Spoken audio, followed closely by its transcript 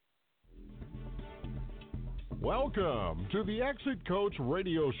Welcome to the Exit Coach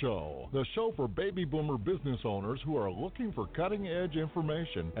Radio Show, the show for baby boomer business owners who are looking for cutting-edge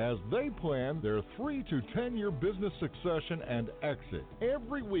information as they plan their 3 to 10-year business succession and exit.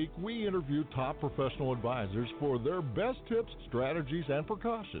 Every week, we interview top professional advisors for their best tips, strategies, and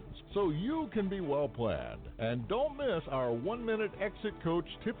precautions so you can be well-planned. And don't miss our 1-minute Exit Coach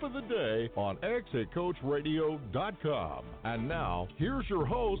tip of the day on ExitCoachRadio.com. And now, here's your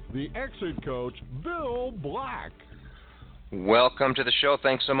host, the Exit Coach, Bill Black. Welcome to the show.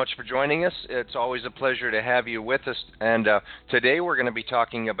 Thanks so much for joining us. It's always a pleasure to have you with us. And today we're going to be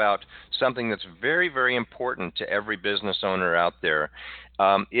talking about something that's very, very important to every business owner out there.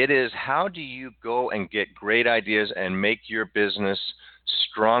 It is, how do you go and get great ideas and make your business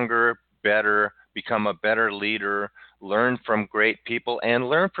stronger, better, become a better leader, learn from great people, and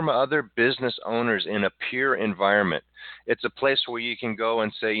learn from other business owners in a peer environment. It's a place where you can go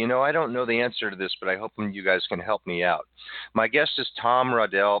and say, I don't know the answer to this, but I hope you guys can help me out. My guest is Tom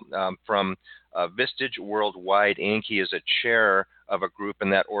Rodell from Vistage Worldwide, Inc. He is a chair of a group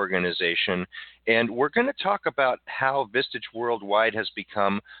in that organization. And we're going to talk about how Vistage Worldwide has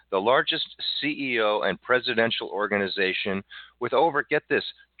become the largest CEO and presidential organization with over, get this,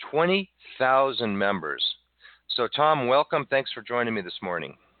 20,000 members. So, Tom, welcome. Thanks for joining me this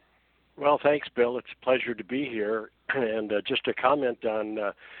morning. Well, thanks, Bill. It's a pleasure to be here. And just to comment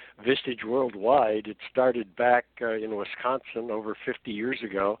on Vistage Worldwide, it started back in Wisconsin over 50 years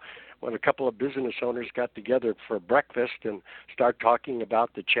ago when a couple of business owners got together for breakfast and started talking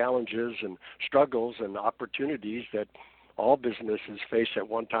about the challenges and struggles and opportunities that all businesses face at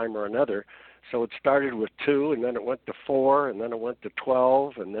one time or another. So it started with 2, and then it went to 4, and then it went to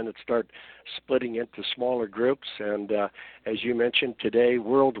 12, and then it started splitting into smaller groups. And as you mentioned today,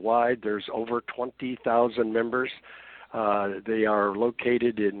 worldwide, there's over 20,000 members. They are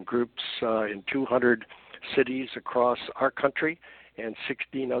located in groups in 200 cities across our country and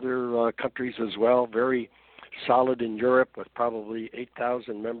 16 other countries as well. Very solid in Europe with probably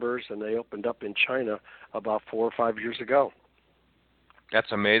 8,000 members, and they opened up in China about 4 or 5 years ago.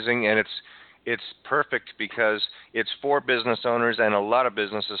 That's amazing, and it's perfect because it's for business owners, and a lot of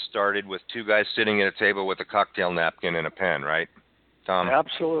businesses started with 2 guys sitting at a table with a cocktail napkin and a pen, right, Tom?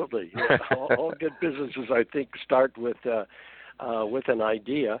 Absolutely. Yeah, all good businesses, I think, start with an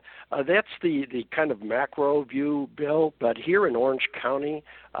idea. That's the kind of macro view, Bill, but here in Orange County,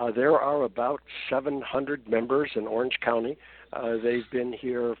 there are about 700 members in Orange County. They've been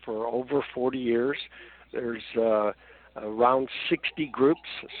here for over 40 years. There's around 60 groups,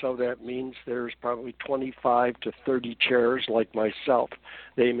 so that means there's probably 25 to 30 chairs like myself.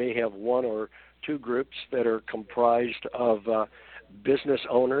 They may have 1 or 2 groups that are comprised of business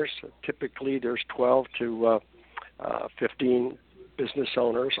owners. Typically, there's 12 to 15 business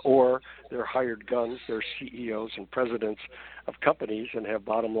owners, or they're hired guns. They're CEOs and presidents of companies and have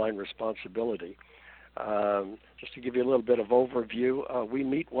bottom line responsibility. Just to give you a little bit of overview, we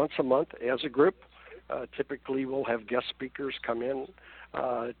meet once a month as a group. Typically, we'll have guest speakers come in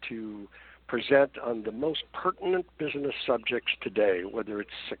to present on the most pertinent business subjects today, whether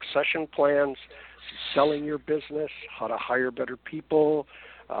it's succession plans, selling your business, how to hire better people,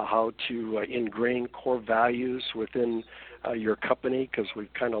 how to ingrain core values within your company, because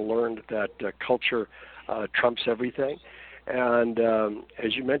we've kind of learned that culture trumps everything. And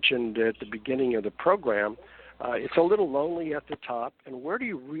as you mentioned at the beginning of the program, it's a little lonely at the top, and where do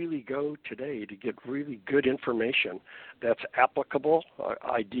you really go today to get really good information that's applicable,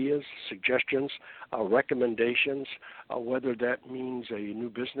 ideas, suggestions, recommendations, whether that means a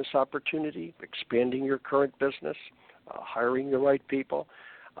new business opportunity, expanding your current business, hiring the right people.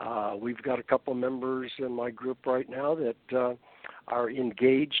 We've got a couple members in my group right now that are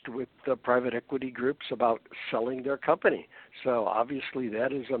engaged with the private equity groups about selling their company. So obviously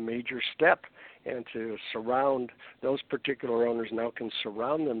that is a major step. And to surround those particular owners now can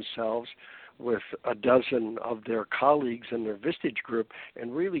surround themselves with a dozen of their colleagues in their Vistage group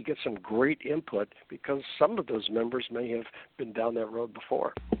and really get some great input, because some of those members may have been down that road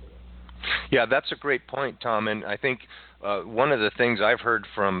before. Yeah, that's a great point, Tom. And I think one of the things I've heard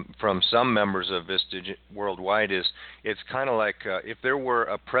from some members of Vistage Worldwide is it's kind of like if there were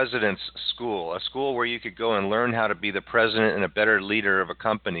a president's school, a school where you could go and learn how to be the president and a better leader of a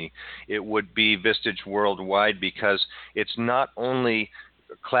company, it would be Vistage Worldwide, because it's not only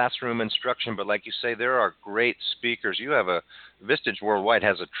classroom instruction, but like you say, there are great speakers. Vistage Worldwide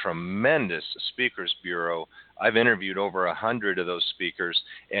has a tremendous speakers bureau. I've interviewed over 100 of those speakers,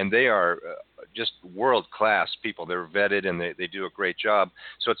 and they are just world-class people. They're vetted, and they do a great job.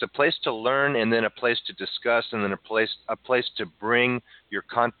 So it's a place to learn, and then a place to discuss, and then a place to bring your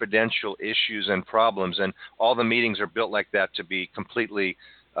confidential issues and problems. And all the meetings are built like that to be completely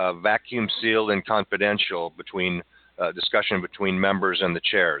vacuum sealed and confidential between discussion between members and the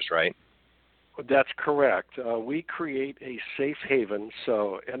chairs, right? That's correct. We create a safe haven,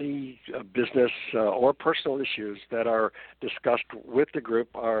 so any business or personal issues that are discussed with the group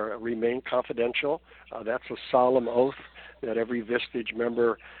remain confidential. That's a solemn oath that every Vistage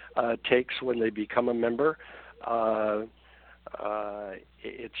member takes when they become a member.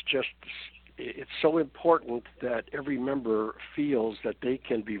 It's so important that every member feels that they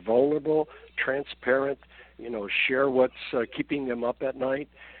can be vulnerable, transparent, share what's keeping them up at night,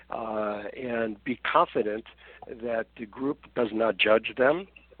 and be confident that the group does not judge them,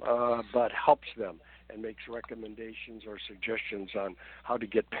 but helps them and makes recommendations or suggestions on how to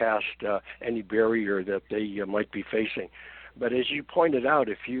get past any barrier that they might be facing. But as you pointed out,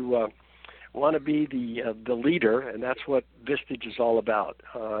 if you want to be the leader, and that's what Vistage is all about,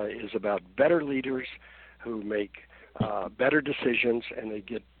 is about better leaders who make better decisions and they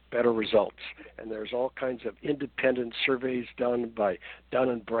get better results. And there's all kinds of independent surveys done by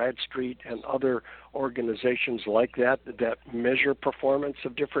Dun & Bradstreet and other organizations like that measure performance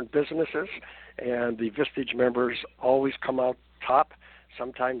of different businesses, and the Vistage members always come out top.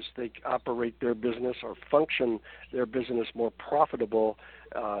 Sometimes they operate their business or function their business more profitable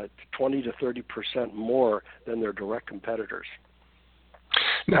 20 to 30% more than their direct competitors.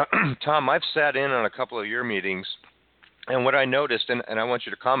 Now, Tom, I've sat in on a couple of your meetings, and what I noticed, and I want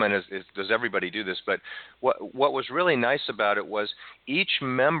you to comment, is does everybody do this? But what was really nice about it was each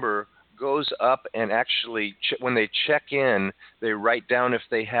member goes up and actually, when they check in, they write down if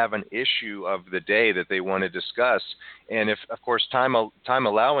they have an issue of the day that they want to discuss. And if, of course, time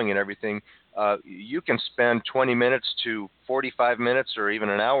allowing and everything, you can spend 20 minutes to 45 minutes or even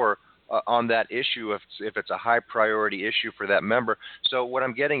an hour on that issue if it's a high priority issue for that member. So what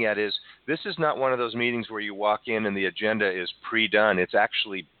I'm getting at is this is not one of those meetings where you walk in and the agenda is pre-done. It's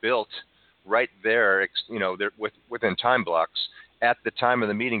actually built right there, within time blocks at the time of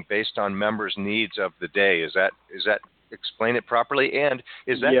the meeting based on members' needs of the day. Is that explain it properly? And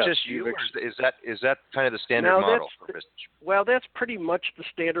is that just you, or is that kind of the standard model for Vistage? Well, that's pretty much the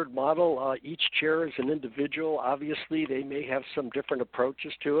standard model. Each chair is an individual. Obviously, they may have some different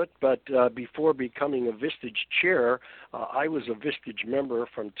approaches to it, but before becoming a Vistage chair, I was a Vistage member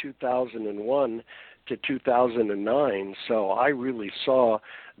from 2001 to 2009, so I really saw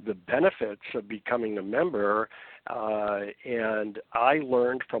the benefits of becoming a member, and I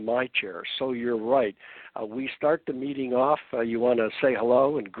learned from my chair. So you're right. We start the meeting off. You want to say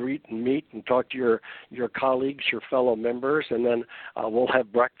hello and greet and meet and talk to your colleagues, your fellow members, and then we'll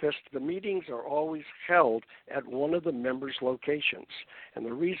have breakfast. The meetings are always held at one of the members' locations. And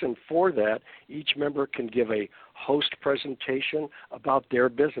the reason for that, each member can give a host presentation about their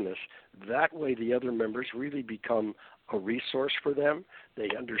business. That way the other members really become a resource for them. They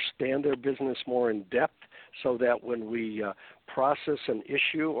understand their business more in depth, so that when we process an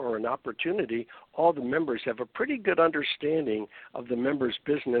issue or an opportunity, all the members have a pretty good understanding of the member's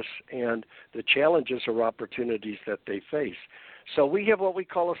business and the challenges or opportunities that they face. So we have what we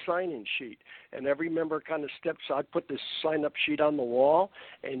call a sign-in sheet, and every member kind of steps. I put this sign-up sheet on the wall,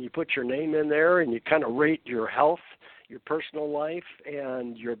 and you put your name in there, and you kind of rate your health, your personal life,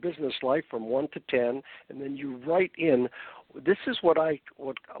 and your business life from 1 to 10, and then you write in, this is what I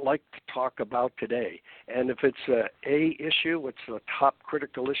would like to talk about today. And if it's a issue, it's a top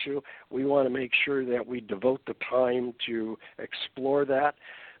critical issue, we want to make sure that we devote the time to explore that.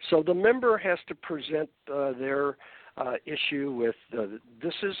 So the member has to present their issue with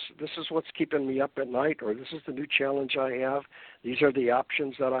this is what's keeping me up at night, or this is the new challenge I have. These are the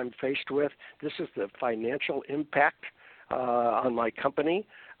options that I'm faced with. This is the financial impact on my company.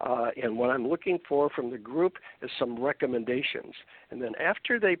 And what I'm looking for from the group is some recommendations. And then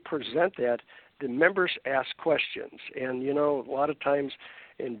after they present that, the members ask questions. And, a lot of times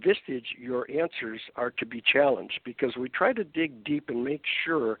in Vistage, your answers are to be challenged because we try to dig deep and make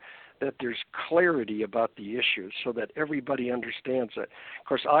sure that there's clarity about the issues so that everybody understands it. Of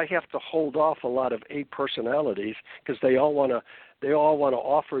course, I have to hold off a lot of A personalities because they all want to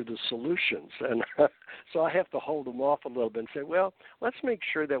offer the solutions. And so I have to hold them off a little bit and say, well, let's make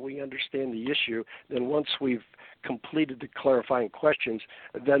sure that we understand the issue. Then once we've completed the clarifying questions,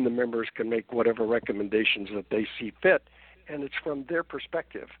 then the members can make whatever recommendations that they see fit. and it's from their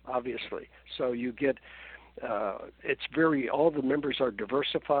perspective, obviously. So you get all the members are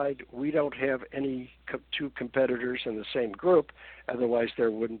diversified. We don't have any two competitors in the same group. Otherwise,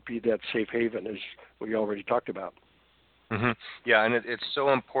 there wouldn't be that safe haven, as we already talked about. Mm-hmm. Yeah, and it's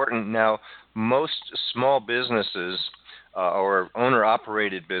so important now. Most small businesses or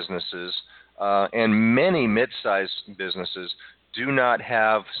owner-operated businesses and many mid-sized businesses do not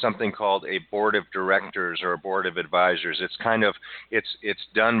have something called a board of directors or a board of advisors. It's kind of it's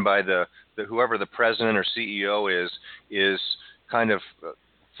done by the whoever the president or CEO is kind of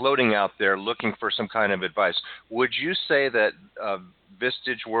floating out there looking for some kind of advice. Would you say that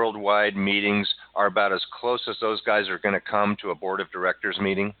Vistage Worldwide meetings are about as close as those guys are going to come to a board of directors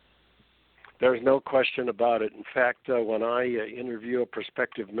meeting? There's no question about it. In fact, when I interview a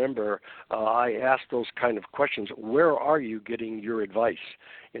prospective member, I ask those kind of questions. Where are you getting your advice?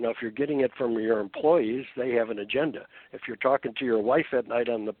 If you're getting it from your employees, they have an agenda. If you're talking to your wife at night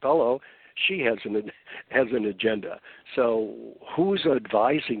on the pillow, she has an agenda. So who's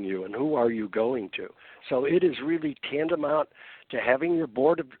advising you, and who are you going to? So it is really tantamount to having your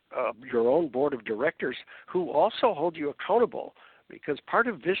your own board of directors who also hold you accountable. Because part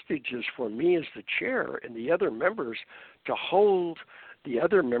of Vistage is, for me as the chair and the other members, to hold the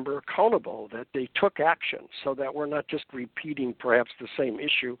other member accountable, that they took action, so that we're not just repeating perhaps the same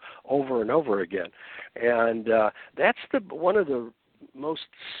issue over and over again. And that's one of the most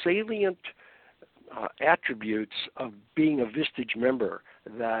salient attributes of being a Vistage member,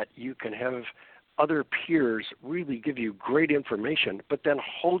 that you can have other peers really give you great information, but then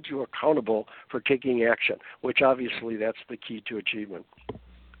hold you accountable for taking action, which obviously that's the key to achievement.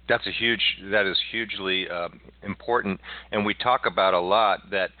 That is hugely important, and we talk about a lot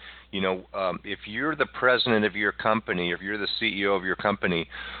that, if you're the president of your company, if you're the CEO of your company,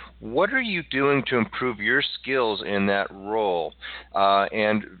 what are you doing to improve your skills in that role?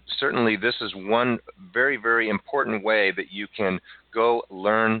 And certainly this is one very, very important way that you can go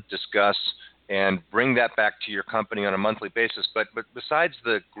learn, discuss, and bring that back to your company on a monthly basis. But besides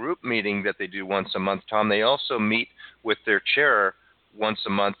the group meeting that they do once a month, Tom, they also meet with their chair once a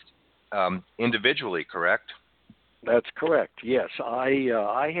month individually, correct? That's correct, yes.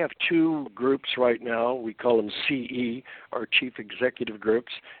 I have two groups right now. We call them CE, or Chief Executive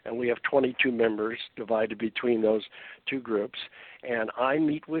Groups, and we have 22 members divided between those two groups. And I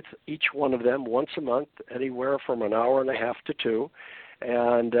meet with each one of them once a month, anywhere from an hour and a half to 2.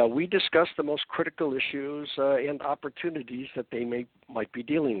 And we discuss the most critical issues and opportunities that they might be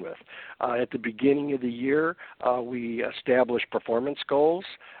dealing with. At the beginning of the year, we establish performance goals.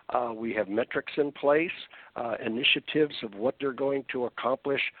 We have metrics in place, initiatives of what they're going to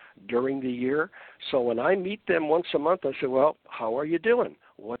accomplish during the year. So when I meet them once a month, I say, well, how are you doing?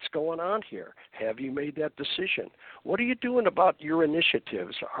 What's going on here? Have you made that decision? What are you doing about your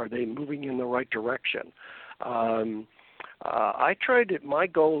initiatives? Are they moving in the right direction? My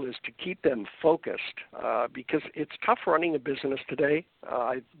goal is to keep them focused because it's tough running a business today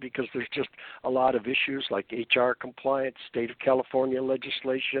because there's just a lot of issues like HR compliance, state of California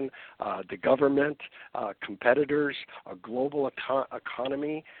legislation, the government, competitors, a global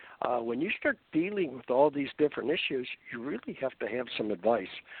economy. When you start dealing with all these different issues, you really have to have some advice.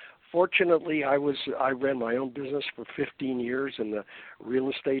 Fortunately, I ran my own business for 15 years in the real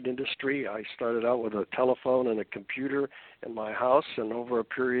estate industry. I started out with a telephone and a computer in my house, and over a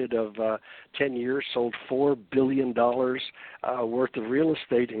period of 10 years sold $4 billion worth of real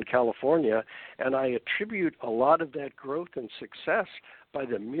estate in California. And I attribute a lot of that growth and success by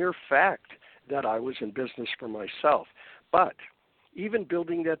the mere fact that I was in business for myself. But even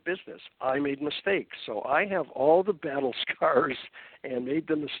building that business, I made mistakes. So I have all the battle scars and made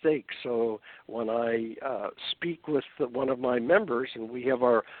the mistakes. So when I speak with one of my members and we have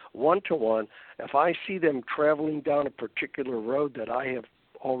our one-to-one, if I see them traveling down a particular road that I have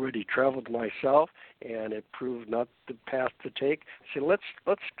already traveled myself and it proved not the path to take, I say,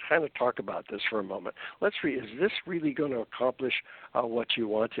 let's kind of talk about this for a moment. Is this really going to accomplish what you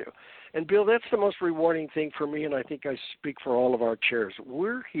want to? And, Bill, that's the most rewarding thing for me, and I think I speak for all of our chairs.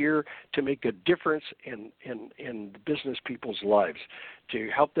 We're here to make a difference in business people's lives, to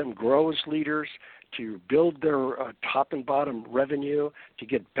help them grow as leaders, to build their top and bottom revenue, to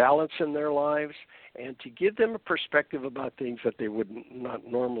get balance in their lives, and to give them a perspective about things that they would not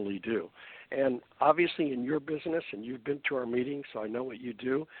normally do. And obviously in your business, and you've been to our meetings, so I know what you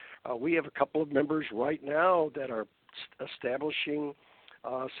do, we have a couple of members right now that are establishing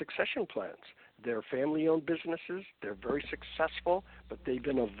succession plans. They're family-owned businesses. They're very successful, but they've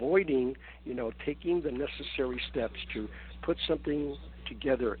been avoiding, taking the necessary steps to put something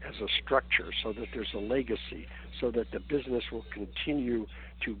together as a structure so that there's a legacy, so that the business will continue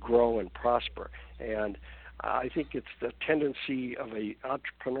to grow and prosper. And I think it's the tendency of an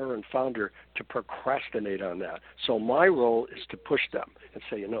entrepreneur and founder to procrastinate on that. So my role is to push them and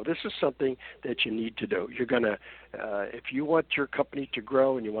say, this is something that you need to do. You're going to, if you want your company to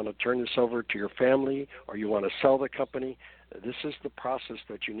grow and you want to turn this over to your family or you want to sell the company, this is the process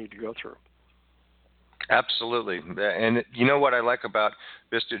that you need to go through. Absolutely. And you know what I like about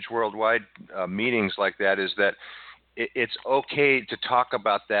Vistage Worldwide meetings like that is that it's okay to talk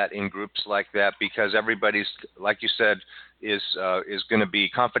about that in groups like that because everybody's, like you said, is going to be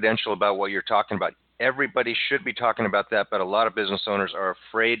confidential about what you're talking about. Everybody should be talking about that, but a lot of business owners are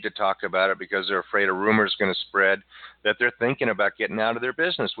afraid to talk about it because they're afraid a rumor is going to spread that they're thinking about getting out of their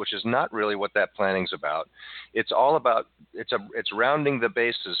business, which is not really what that planning's about. It's all about it's rounding the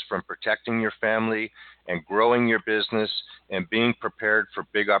bases from protecting your family and growing your business and being prepared for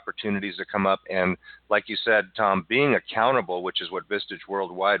big opportunities that come up. And like you said, Tom, being accountable, which is what Vistage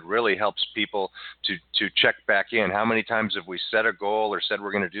Worldwide really helps people to check back in. How many times have we set a goal or said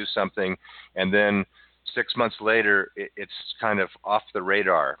we're going to do something, and then 6 months later it's kind of off the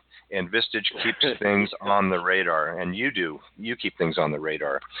radar? And Vistage keeps things on the radar, and you keep things on the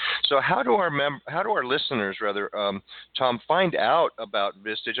radar. So how do our listeners, Tom, find out about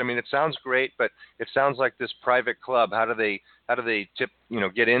Vistage? I mean, it sounds great, but it sounds like this private club. How do they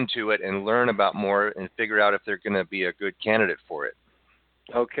get into it and learn about more and figure out if they're going to be a good candidate for it?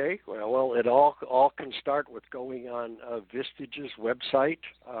 Okay, well, it all can start with going on Vistage's website.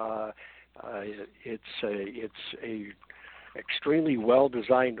 It's a extremely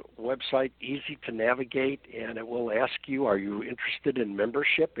well-designed website, easy to navigate, and it will ask you, are you interested in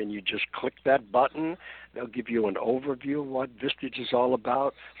membership? And you just click that button. They'll give you an overview of what Vistage is all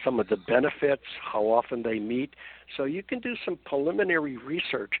about, some of the benefits, how often they meet. So you can do some preliminary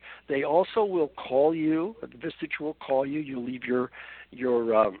research. They also will call you. Vistage will call you. You leave your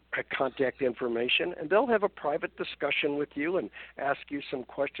contact information, and they'll have a private discussion with you and ask you some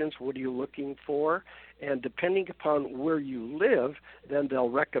questions. What are you looking for? And depending upon where you live, then they'll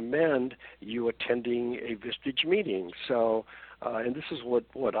recommend you attending a Vistage meeting. So, and this is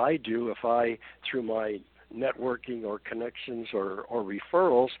what I do. If I, through my networking or connections or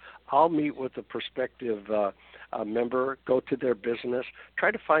referrals, I'll meet with a prospective member, go to their business,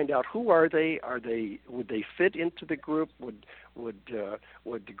 try to find out who are they? Would they fit into the group? Would the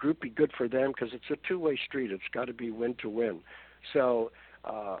group be good for them? Because it's a two-way street. It's got to be win to win. So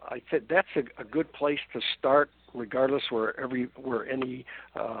I think that's a good place to start, regardless where any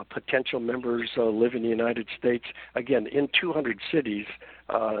potential members live in the United States. Again, in 200 cities,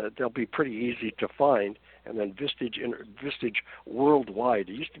 they'll be pretty easy to find. And then Vistage Worldwide.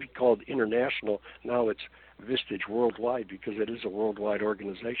 It used to be called International. Now it's Vistage Worldwide because it is a worldwide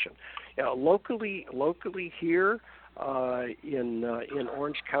organization. Locally here in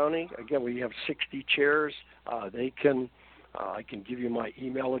Orange County, again, we have 60 chairs. I can give you my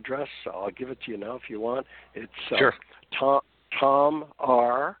email address. I'll give it to you now if you want. It's sure. Tom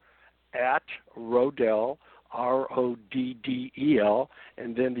R. at Roddell, RODDEL,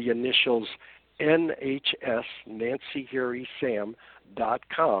 and then the initials NHS, Nancy Harry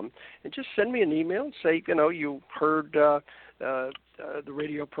Sam.com, and just send me an email and say, you heard the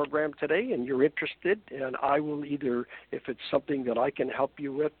radio program today and you're interested, and I will either, if it's something that I can help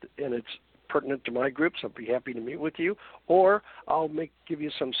you with and it's pertinent to my groups, I'll be happy to meet with you, or I'll give you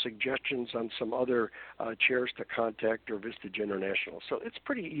some suggestions on some other chairs to contact or Vistage International. So it's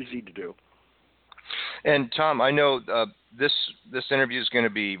pretty easy to do. And Tom, I know this interview is going to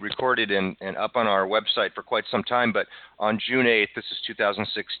be recorded and up on our website for quite some time, but on June 8th, this is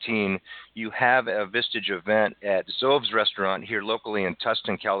 2016, you have a Vistage event at Zove's Restaurant here locally in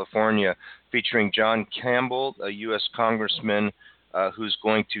Tustin, California, featuring John Campbell, a U.S. Congressman who's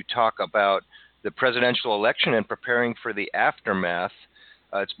going to talk about the presidential election and preparing for the aftermath.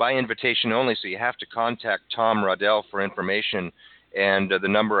 It's by invitation only, so you have to contact Tom Roddell for information, and the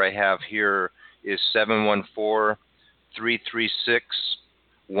number I have here is 714-336-1666.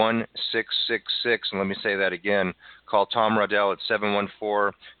 And let me say that again. Call Tom Roddell at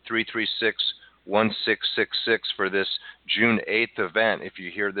 714-336-1666 for this June 8th event. If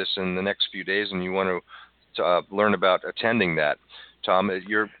you hear this in the next few days and you want to learn about attending that. Tom,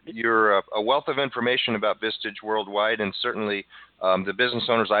 you're a wealth of information about Vistage Worldwide, and certainly the business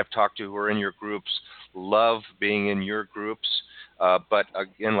owners I've talked to who are in your groups love being in your groups. But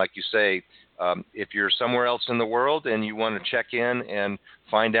again, like you say, if you're somewhere else in the world and you want to check in and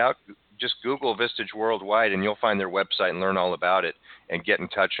find out, just Google Vistage Worldwide and you'll find their website and learn all about it. and get in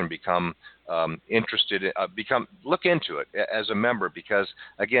touch and become interested, look into it as a member, because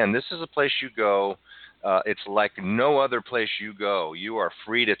again, this is a place you go. It's like no other place you go. You are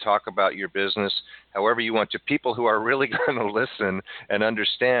free to talk about your business however you want to people who are really going to listen and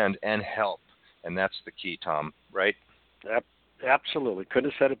understand and help. And that's the key, Tom, right? Absolutely. Couldn't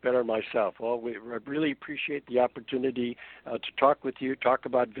have said it better myself. Well, we really appreciate the opportunity to talk with you, talk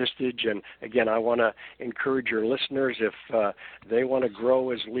about Vistage. And, again, I want to encourage your listeners, if they want to grow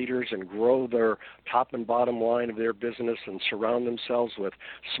as leaders and grow their top and bottom line of their business and surround themselves with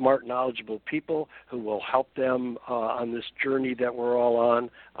smart, knowledgeable people who will help them on this journey that we're all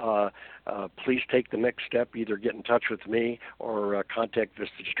on, please take the next step. Either get in touch with me or contact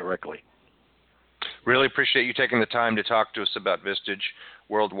Vistage directly. Really appreciate you taking the time to talk to us about Vistage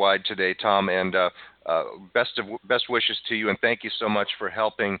Worldwide today, Tom, and best wishes to you, and thank you so much for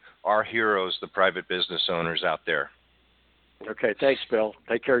helping our heroes, the private business owners out there. Okay, thanks, Bill.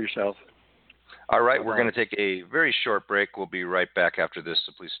 Take care of yourself. All right, Bye-bye. We're going to take a very short break. We'll be right back after this,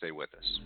 so please stay with us.